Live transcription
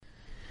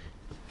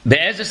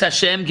Be'ezus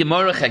Hashem,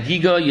 Gemara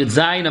Chagiga, Yud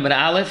Zayin, Amar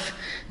Aleph.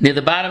 Near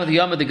the bottom of the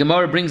Yom, the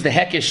Gemara brings the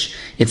Hekesh.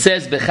 It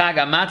says, B'chag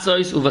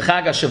HaMatzois,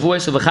 U'v'chag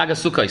HaShavuos, U'v'chag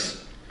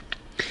HaSukkos.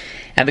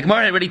 And the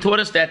Gemara already taught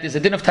us that there's a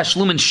din of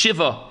Tashlumin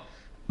Shiva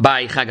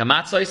by Chag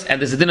HaMatzois,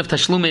 and there's a din of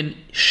Tashlumin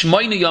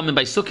Shmoyne Yomim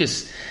by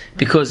Sukkos,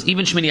 because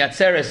even Shmini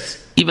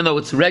Atzeres, even though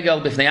it's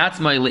Regel, B'fnei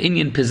Atzmai,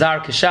 Le'inyan,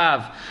 Pizar,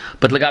 Keshav,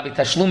 but Lagabi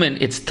Tashlumin,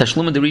 it's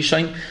Tashlumin the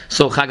Rishon.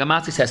 So Chag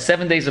HaMatzos has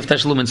 7 days of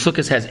Tashlumin,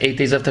 Sukkos has 8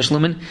 days of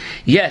Tashlumin.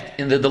 Yet,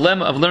 in the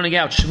dilemma of learning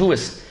out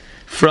Shavuos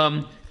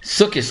from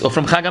Sukkos or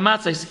from Chag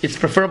HaMatzos, it's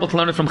preferable to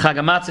learn it from Chag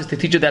HaMatzos to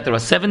teach you that there are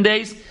 7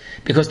 days,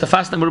 because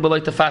Tafasta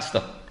Merubaloy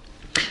Tafasta.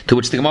 To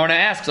which the Gemara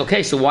asks,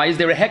 okay, so why is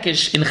there a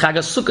hekesh in Chag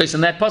HaSukkos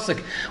in that pasuk?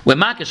 Where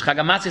Makish Chag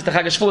HaMatzos to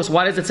Chag HaShavuos,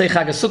 why does it say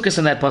Chag HaSukkos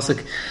in that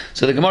pasuk?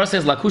 So the Gemara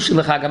says,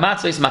 Lakushi lechag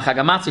HaMatzos, ma Chag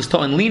HaMatzos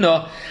to'en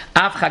lino,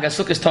 av Chag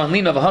HaSukkos to'en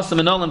lino, v'hasam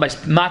enolan by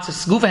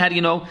Matzos Gufa. How do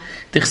you know?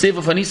 Tichsev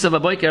ufanisa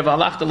v'boiker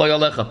v'halachta lo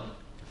yolecha.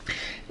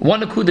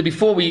 One akuda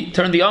before we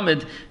turn the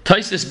Amid,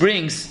 Tosfos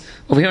brings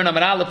over here in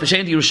Amar Aleph,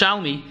 Peshein the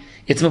Yerushalmi.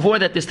 It's before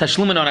that this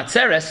Tashlumin on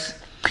Atzeres.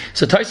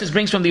 So Tosfos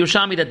brings from the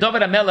Yerushalmi that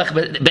David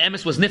HaMelech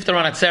be'emes was nifter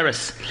on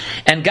Atzeres,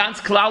 and Gans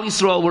Klal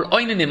Yisrael were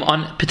oinanim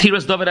on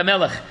Petiras David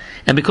HaMelech,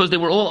 and because they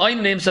were all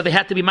oinanim, so they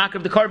had to be makar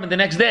of the carbon the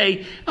next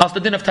day after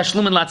the din of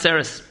Tashlumin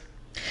Latzeres.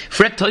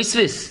 Frek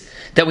Tosfos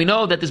that we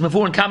know that there's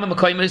mavur and kama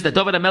mekoymes that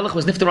David HaMelech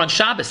was nifter on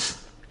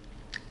Shabbos.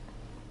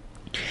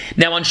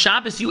 Now on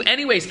Shabbos you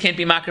anyways can't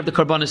be makar of the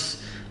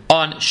karbonis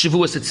on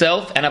Shavuos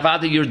itself, and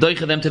avada you're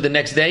doicha them to the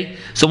next day.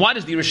 So why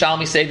does the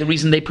Yerushalmi say the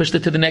reason they pushed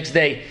it to the next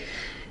day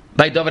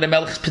by David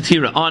HaMelech's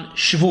Petira on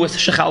Shavuos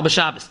Shechal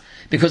B'Shabbos?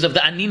 Because of the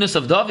aninus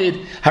of David,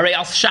 Harei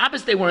al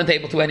Shabbos they weren't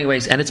able to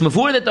anyways, and it's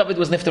mavur that David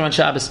was nifter on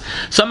Shabbos.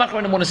 Some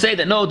Achronim want to say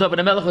that no, David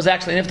HaMelech was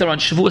actually nifter on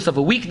Shavuos of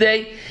a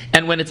weekday,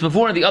 and when it's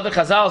mavur in the other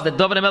Chazals that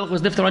David HaMelech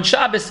was nifter on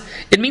Shabbos,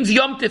 it means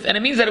Yom Tif, and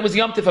it means that it was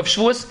Yom Tif of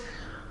Shavuos.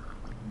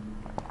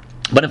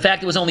 But in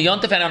fact, it was only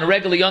Yontif, and on a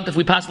regular Yontif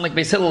we pass like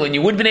Beis Hillel, and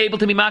you would have been able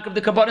to be makar of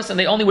the karbonis, and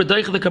they only were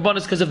doich of the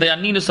karbonis because of the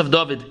aninus of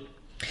David.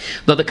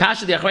 Now the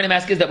kasha the Achronim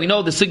ask is that we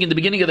know the sugi in the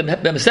beginning of the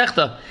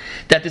Masechta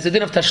that there's a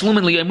din of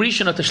Tashlumin Liyam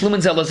Rishon or Tashlumin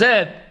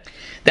Zelazeh,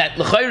 that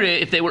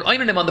l'chayre, if they were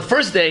oinanim on the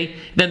first day,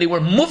 then they were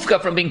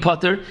mufka from being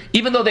potter,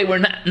 even though they were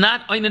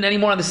not oinanim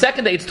anymore on the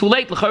second day. It's too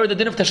late. L'chayre, the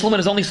din of Tashlumin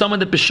is only someone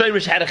that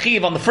b'shoirish had a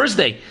chiv on the first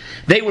day.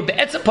 They were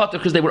be'etzah potter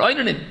because they were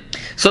oinanim.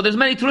 So there's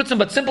many truths,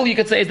 but simple you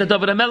could say is that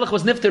David HaMelech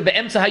was nifter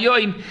be'emtza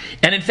hayoim,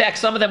 and in fact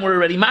some of them were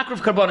already makrav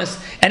karbonis,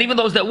 and even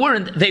those that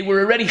weren't, they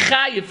were already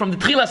chayiv from the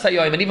tchilas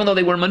hayoim, and even though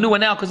they were manua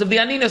now because of the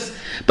aninus,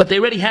 but they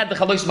already had the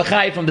chalos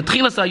machayiv from the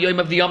tchilas hayoim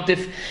of the Yom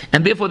Tif,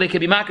 and therefore they could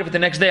be makrav the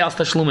next day as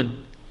Tashlumin.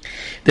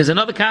 There's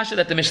another kasha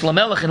that the Mishnah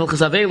Melech in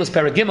Hilchos Avelos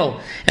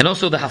Paragimel, and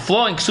also the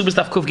Haflo in Ksubas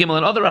Tav Kuf Gimel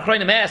and other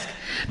Achronim ask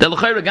that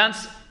l'chayra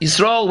Gans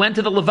Yisrael went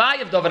to the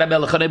Levaya of David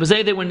HaMelech, and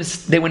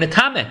they were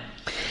netame,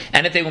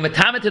 and if they were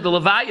netame to the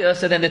Levaya,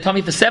 so then they're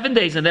tummy for 7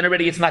 days, and then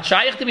already it's not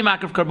shaykh to be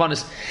makar of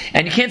karbonis,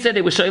 and you can't say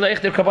they were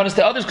shaykh their karbonis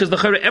to others because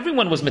l'chayra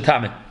everyone was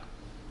netame.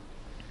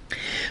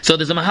 So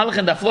there's a mahalach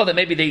in the floor that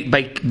maybe the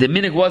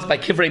minig was by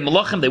kivrei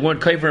malachim, they weren't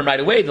kivrim right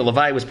away. The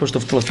Levi was pushed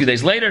off till a few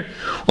days later,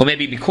 or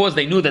maybe because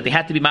they knew that they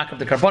had to be makar of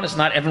the karbonis,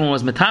 not everyone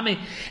was metame.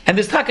 And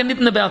there's taka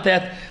nitten about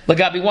that.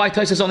 Lagabi why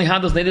Tosfos only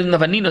handles they didn't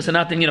have aninos and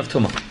not the yin of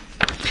tumah.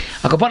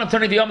 Upon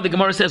turning the Yom, the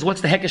Gemara says,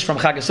 what's the hekesh from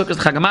Chag HaSukkos to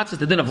Chag HaMatzos?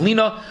 The din of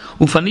lina,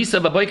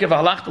 ufanisa b'boiker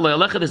v'halachta lo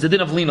yolecha. There's the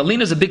din of lina.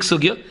 Lina is a big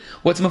sugya.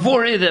 What's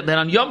mavur is that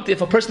on Yom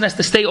Tif, a person has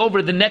to stay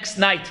over the next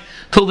night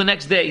till the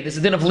next day. There's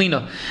a din of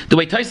lina. The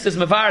way Tosfos says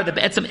mavar that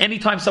be'etzem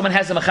anytime someone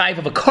has a machayiv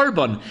of a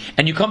carbon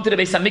and you come to the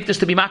Beis Hamikdash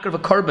to be makar of a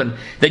carbon,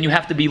 then you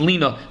have to be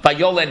lina by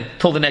yolen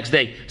till the next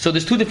day. So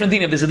there's two different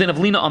dinim. There's a din of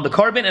lina on the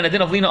carbon and a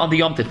din of lina on the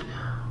Yom Tif.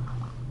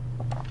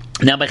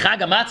 Now by Chag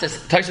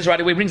HaMatzos, Tosfos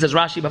right away brings as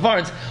Rashi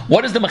Bavarans,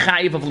 what is the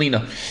Machayiv of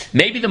Lina?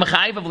 Maybe the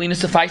Machayiv of Lina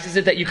suffices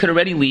it that you could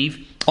already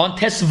leave on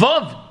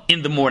Tesvav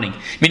in the morning.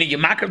 Meaning you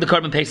makar the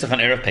carbon Pesach on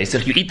Erev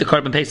Pesach, you eat the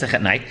carbon Pesach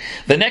at night.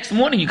 The next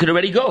morning you could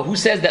already go. Who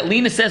says that?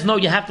 Lina says no,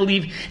 you have to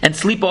leave and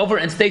sleep over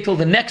and stay till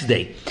the next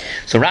day.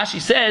 So Rashi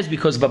says,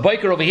 because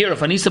Baboiker over here, if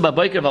Anisa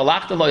Baboiker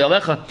v'alachta lo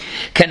yalecha,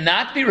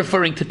 cannot be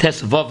referring to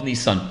Tesvav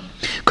Nisan.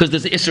 Because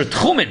there's the Isser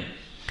Tchumen,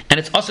 and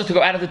it's also to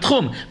go out of the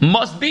Tchum.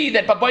 Must be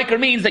that Baboiker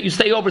means that you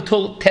stay over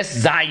till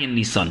Tes Zayin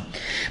Nisan.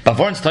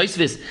 Bavorns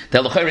Tosfos,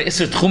 that L'chayra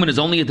Isser Tchumen is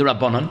only a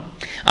Derabanan.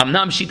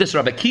 Amnam Shitas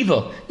Rabbi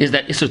Kiva is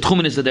that Isser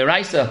Tchumen is a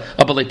Deraisa,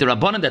 but like the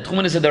Rabbanan, that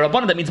Tchumen is a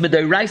Derabanan, that means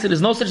Mederaisa there's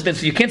no such thing.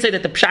 So you can't say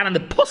that the Pshat and the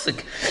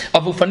Pusik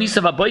of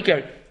Ufanisa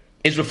Baboiker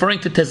is referring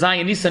to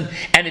Tezayin Nisan,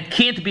 and it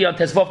can't be on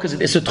Tezvav because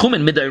it is a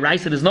Tchumen midday.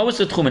 There's no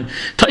Isser Tchumen.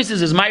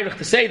 Tosfos is Meirich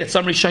to say that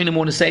some Rishonim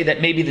want to say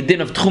that maybe the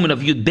din of Tchumen of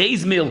Yud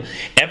Beis Mil,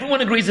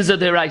 everyone agrees is a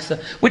deraisa,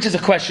 which is a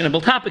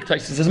questionable topic.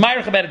 Tosfos is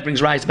Meirich about it,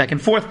 brings rise back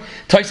and forth.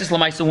 Tosfos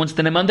Lamaisa wants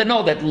to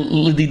know that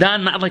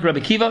L'didan, not like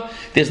Rabbi Kiva,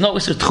 there's no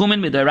Isser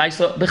Tchumen midday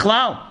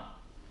Bichlal.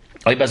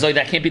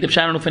 That can't be the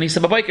pshat on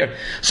Fanisa B'Boker.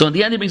 So in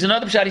the end he brings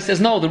another pshat. He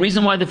says no. The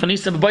reason why the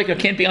Fanisa B'Boker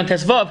can't be on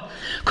Tesvav,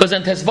 because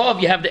on Tesvav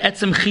you have the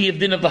Etzem Chiyav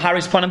Din of the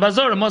Haris Panim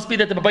Bazar. It must be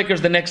that the B'Boker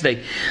is the next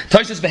day.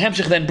 Toshus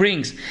Behemshich then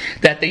brings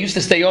that they used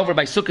to stay over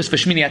by Sukkot for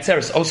Shmini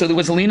Atzeres. Also there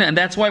was Alina, and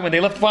that's why when they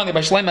left finally by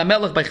Shleim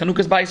HaMelech by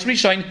Chanukas Bayis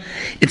Rishon,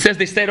 it says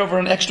they stayed over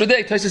an extra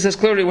day. Toshus says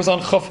clearly it was on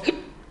Chav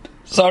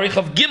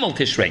Gimel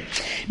Tishrei,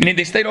 meaning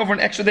they stayed over an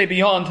extra day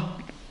beyond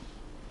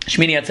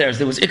Shmini Atzeres.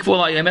 There was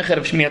Ikvul Ayam Echad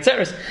of Shmini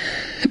Atzeres.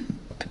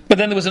 But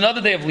then there was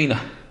another day of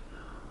Lina.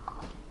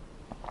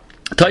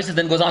 Tosfos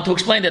then goes on to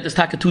explain that there's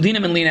taka two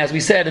dinim in Lina, as we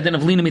said, a din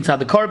of Lina mitzad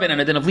the korban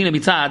and a din of Lina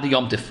mitzad the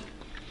Yom Tif.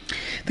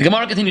 The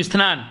Gemara continues,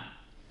 Tanan.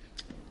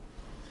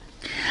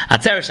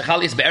 Atzeres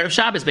shechal is be'erev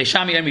Shabbos,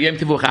 be'shami yom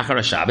tivuch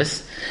achar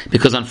Shabbos,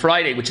 because on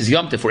Friday, which is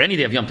Yom Tif, or any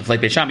day of Yom Tif, like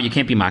be'shami, you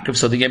can't be makriv,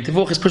 so the Yom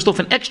Tivuch is pushed off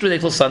an extra day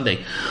till Sunday.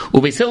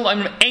 U'be'sil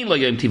ein lo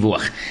Yom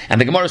Tivuch,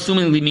 and the Gemara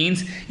assumingly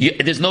means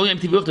there's no Yom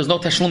Tivuch, there's no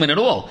tashlumin at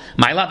all.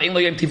 Ma'alav ein lo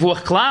Yom Tivuch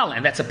klal,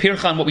 and that's a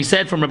pircha on what we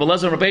said from Rabbi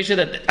Elazar and Rabbi Yisha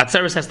that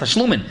Atzeres has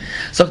tashlumin.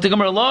 So the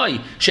Gemara loy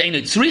she'ein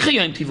tzricha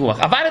Yom Tivuch.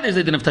 Avada there's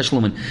a din of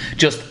tashlumin.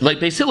 Just like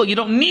be'sil, you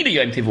don't need a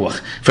Yom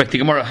Tivuch. For the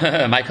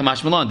Gemara, my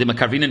kamash malon, the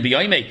makarvin and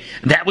biyayme.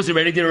 That was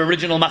already their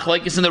original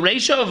machlokes in the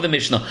ratio of the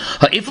Mishnah.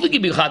 The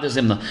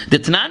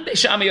Tanan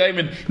Beishami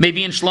Oimrim may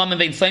be in Shlom and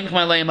Vein Saim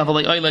Chamalayim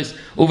Avalei Oiles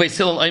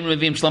Uveisil Oimrim may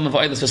be in Shlom and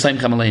Oiles for Saim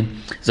Chamalayim.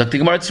 Zok the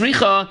Gemara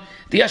Tzricha.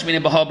 The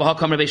Yashmini Baha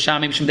Kamar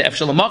Beishami Mishum the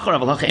Efshel Machar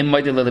Avalach Em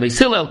Moedel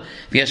Beisilel.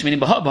 The Yashmini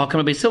Baha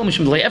Kamar Beisil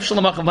Mishum the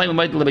Efshel Machar Vaim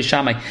Moedel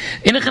Beishami.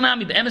 In a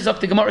Chanami the Emez of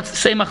the Gemara it's the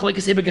same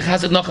machlokes Ibn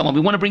Chazad Nacham.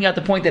 We want to bring out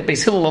the point that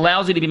Beisilel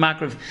allows you to be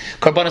makriv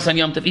karbanos on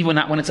Yom Tov even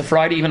not when it's a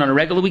Friday, even on a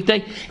regular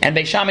weekday, and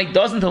Beishami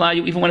doesn't allow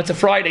you even when it's a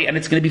Friday, and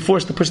it's going to be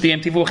forced to push the Yom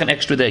Tivuch an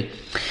extra day.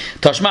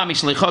 Tashma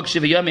Mishlichok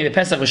Shiva Yomi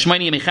Pesach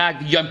V'Shmini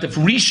Yemichag Yom Tov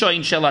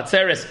Rishon Shel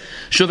Atzeres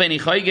Shuveni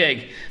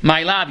Choygeg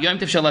My Love Yom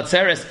Tov Shel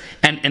Atzeres,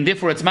 and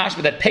therefore it's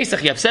mashma that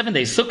Pesach you have 7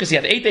 days, Sukkot you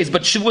have 8 days,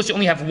 but Shavuos you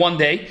only have 1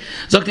 day.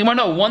 Zok the Gemara,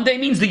 no, 1 day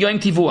means the Yom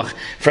Tivuch.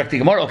 For the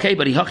Gemara, okay,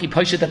 but Hihachi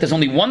Poshet that there's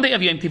only 1 day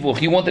of Yom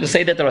Tivuch. You wanted to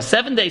say that there are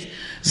 7 days.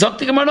 Zok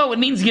the Gemara, no, it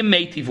means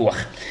Yemei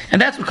Tivuch,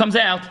 and that's what comes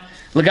out.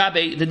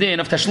 Lagabe the din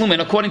of Tashlumin,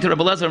 according to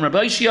Rabbi Elazar and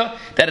Rabbi Yishia,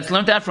 that it's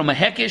learned out from a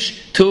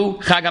Hekesh to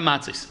Chag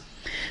HaMatzos.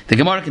 The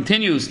Gemara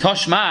continues,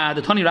 Toshma,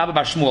 the Toni Rabbi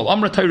Bar Shmuel,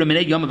 Omra Torah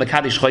Minei Yom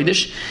V'Kadosh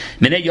Chodesh,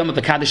 Minei Yom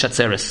V'Kadosh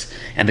Atzeres.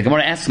 And the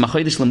Gemara asks, Ma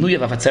Chodesh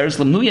Lemnuyav, Atzeres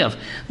Lemnuyav,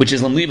 which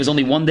is Lemnuyav is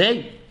only 1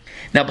 day.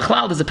 Now,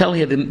 B'chlal, there's a pel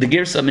here, the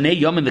Girsa Minei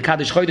Yom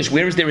V'Kadosh Chodesh,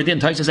 where is there a din?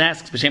 Tosfos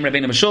asks, B'Shem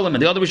Rabbeinu Meshulam,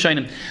 and the other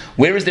Rishonim,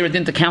 where is there a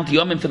din to count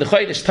Yomim for the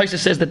Chodesh? Tosfos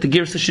says that the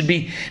Girsa should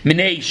be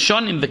Minei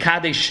Shonim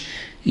V'Kadosh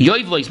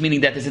Yoivlos,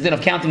 meaning that there's a din of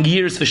counting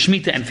years for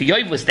Shemitah and for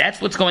Yoivlos. That's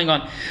what's going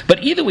on.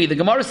 But either way, the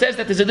Gemara says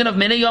that there's a din of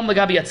Minei Yom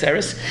L'Gabi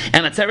Atzeres,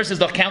 and Atzeres says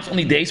that counts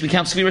only days. We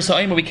count Sfiras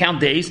Ha'omer, we count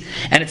days,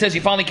 and it says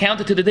you finally count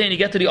it to the day and you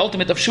get to the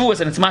ultimate of Shavuos,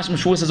 and it's Mashma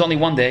Shavuos is only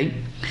 1 day.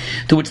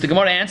 To which the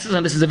Gemara answers,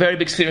 and this is a very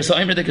big Sfiras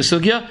Ha'omer, the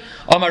Kesugya,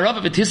 Amar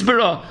Rava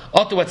v'Tisbera,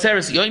 Oto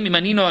Atzeres Yoimi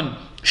Maninon,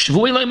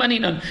 Shvui loy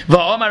maninon.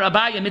 Va'omar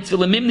Abaya mitzvah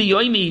lemimni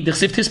yoimi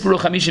d'chsiv tisperu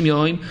 50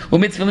 yoim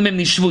u'mitzvah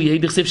lemimni shvui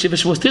d'chsiv 7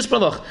 shvuos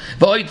tisperuch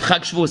va'oid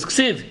chag shvuos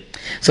ksiv.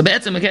 So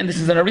be'etzem again, this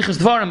is an arichas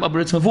dvarim, but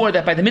it's mavur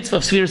that by the mitzvah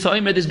of Sfiras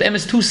Ha'omer there's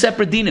be'emes 2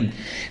 separate dinim.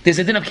 There's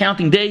a din of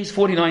counting days,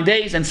 49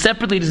 days, and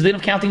separately there's a din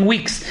of counting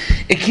weeks.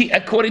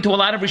 According to a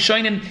lot of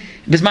Rishonim,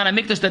 Bisman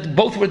HaMikdash, that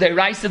both were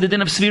deraisa the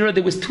din of Sfira,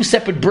 there was 2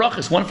 separate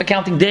brachas, one for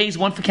counting days,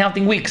 one for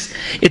counting weeks.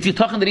 If you're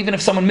talking that even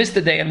if someone missed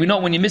a day, and we know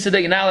when you miss a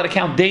day you're not allowed to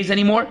count days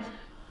anymore,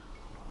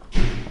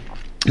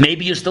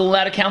 maybe you're still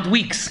allowed to count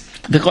weeks.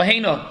 The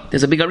Kohena,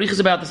 there's a big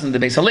arichas about this in the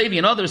Beis Halevi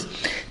and others,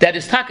 that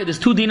is taka, there's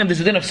 2 dinim, there's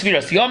a din of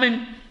Sfiras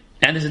Yomim,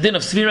 and there's a din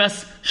of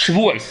Sfiras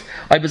Shavuos.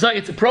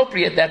 It's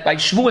appropriate that by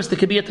Shavuos there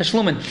could be a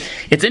Tashlumin.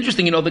 It's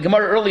interesting, the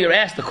Gemara earlier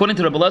asked, according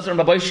to Rabbi Elazar and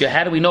Rabbi Yishia,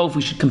 how do we know if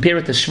we should compare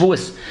it to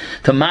Shavuos,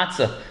 to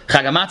Matzah,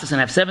 Chag HaMatzos, and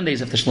have 7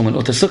 days of Tashlumin,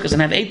 or to Sukkot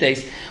and have 8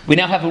 days? We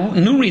now have a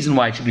new reason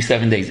why it should be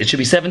 7 days. It should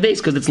be 7 days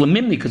because it's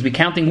Lamimni, because we're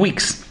counting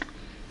weeks.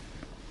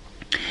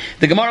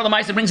 The Gemara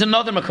Lamaisa brings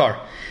another makar.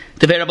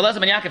 The Rabbi Elazar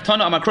ben Yaakov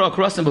Tana Amakro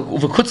Akrosim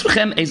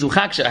v'Kutzvechem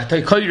Ezuchak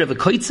She'atoy Koyre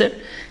v'Koitzer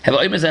Have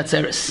Oimer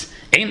Zatzeres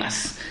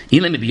Eimas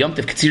Yilem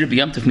B'Yomtev Ketzira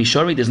B'Yomtev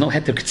Mishori. There's no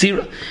heter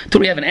Ketzira.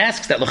 Torah even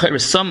asks that l'chayr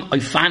some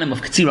oifanim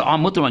of Ketzira are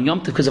mutter on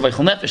Yom Tov because of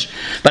Eichel Nefesh.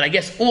 But I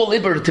guess all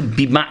iber to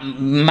be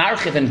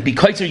marchiv and be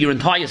koitzer your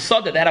entire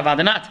soda that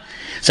avad not.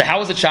 So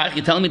how is it shaykh?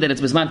 You're telling me that it's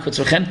Bizman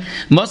Kutzvechem?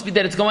 Must be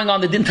that it's going on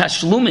the din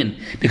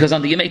Tashlumin, because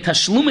on the Yemei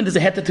Tashlumin there's a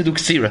heter to do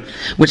Ketzira,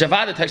 which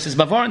avad says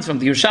Bavarans from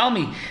the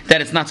Yerushalmi that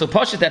it's not so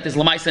poshut that there's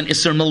Lamaisa and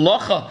Isser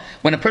Melacha.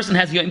 When a person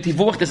has Yom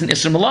Tivuch, there's an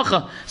Isser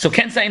Melacha. So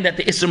Ken saying that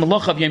the Isser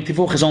Melacha of Yom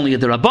Tivuch is only a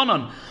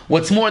Derabanan.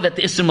 What's more, that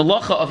the Isser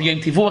Melacha of Yom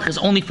Tivuch is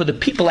only for the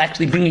people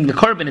actually bringing the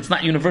korban. It's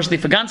not universally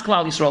for Gans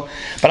Klal Yisrael.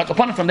 But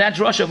upon from that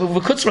drasha of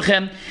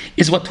V'Kutzrechem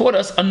is what taught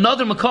us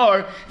another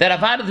makar that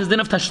avodah is din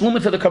of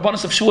Tashlumin for the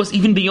korbanos of Shavuos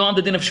even beyond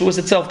the din of Shavuos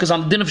itself. Because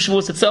on the din of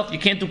Shavuos itself you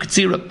can't do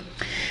Ketzira.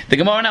 The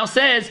Gemara now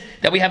says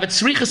that we have a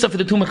tzrichas for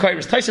the 2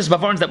 makaris. Taisus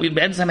Bavarns that we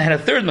had a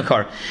third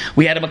makar.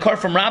 We had a makar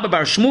from Rabbi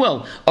Bar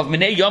Shmuel of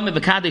Minei Yom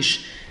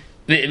V'Kadosh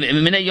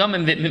Minei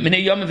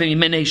Yomim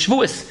v'minei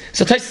Shavuos.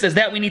 So Tosfos says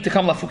that we need to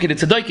come lafuki to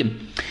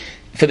tzedaikim.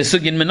 For the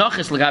sugyan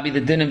menachos, Lagabi the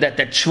dinim that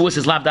Shavuos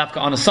is lav davka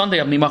on a Sunday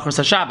of Nimachos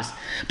HaShabbos.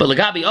 But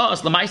Lagabi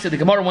us, Lamaisa, the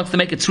Gemara wants to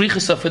make a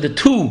tzrichasa for the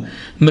two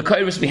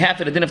Mekayros we have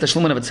for the din of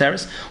Tashlumin of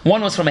Atzeres.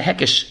 One was from a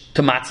Hekesh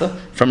to Matzah,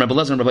 from Rabbi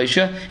Elazar and Rabbi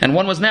Yishia, and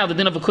one was now the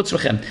din of a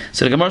Kutzrachem.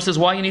 So the Gemara says,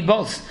 why you need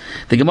both?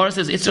 The Gemara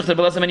says, Itzrach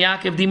Rabbi Elazar and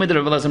Yaakov, Dima the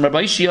Rabbi Elazar and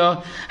Rabbi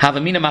Yishia, have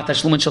a mina mat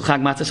Tashlumin shel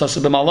Chag Matzah,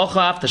 so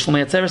b'malocha,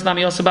 Tashlumin Atzeres,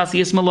 nami yosebas,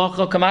 yis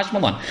malocha, kamash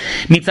malon.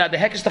 Mitzad the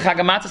Hekesh to Chag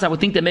Matzah, I would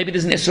think that maybe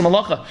there's an Isra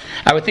Malacha.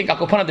 I would think,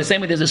 Akopana, the same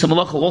way there's Isra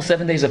Malacha, all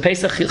 7 days of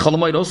Pesach.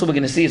 Cholamoid also we're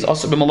going to see is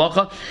also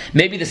b'malacha.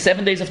 Maybe the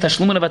 7 days of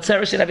Tashlumin of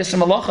Atzeres should have Isra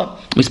Malacha.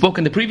 We spoke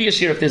in the previous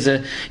year if there's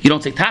you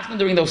don't say Tachna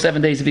during those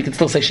 7 days, if you can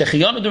still say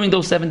Shechiyanu during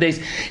those 7 days,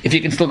 if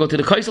you can still go to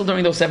the Kaisel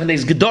during those 7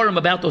 days, Gedorim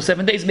about those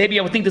 7 days, maybe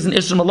I would think there's an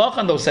Isra Malacha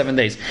on those 7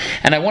 days.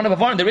 And I wonder if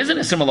there is an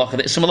Isra Malacha,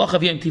 the Isra Malacha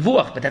of Yom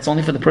Tivuach, but that's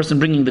only for the person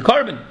bringing the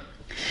carbon.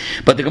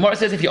 But the Gemara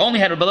says if you only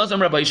had Rabbi Elazar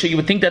and Rabbi Yishia, you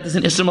would think that there's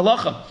an Isra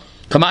Malacha.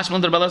 Kamash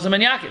Rabbi Elazar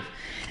and Yaakov.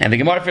 And the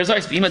Gemara says,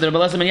 Rabbi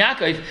Elazar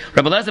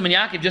and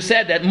Yaakov just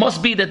said that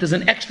must be that there's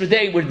an extra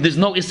day where there's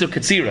no Isser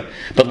Katsira.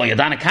 But Lo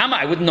Yadana Kama,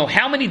 I wouldn't know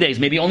how many days,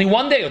 maybe only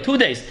 1 day or 2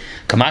 days.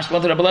 Kamash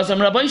Rabbi Elazar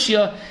and Rabbi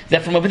Yishia,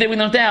 that from over there we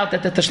learned out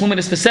that the Tashlumin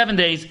is for 7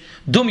 days,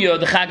 Dumya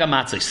the Chag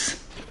HaMatzos.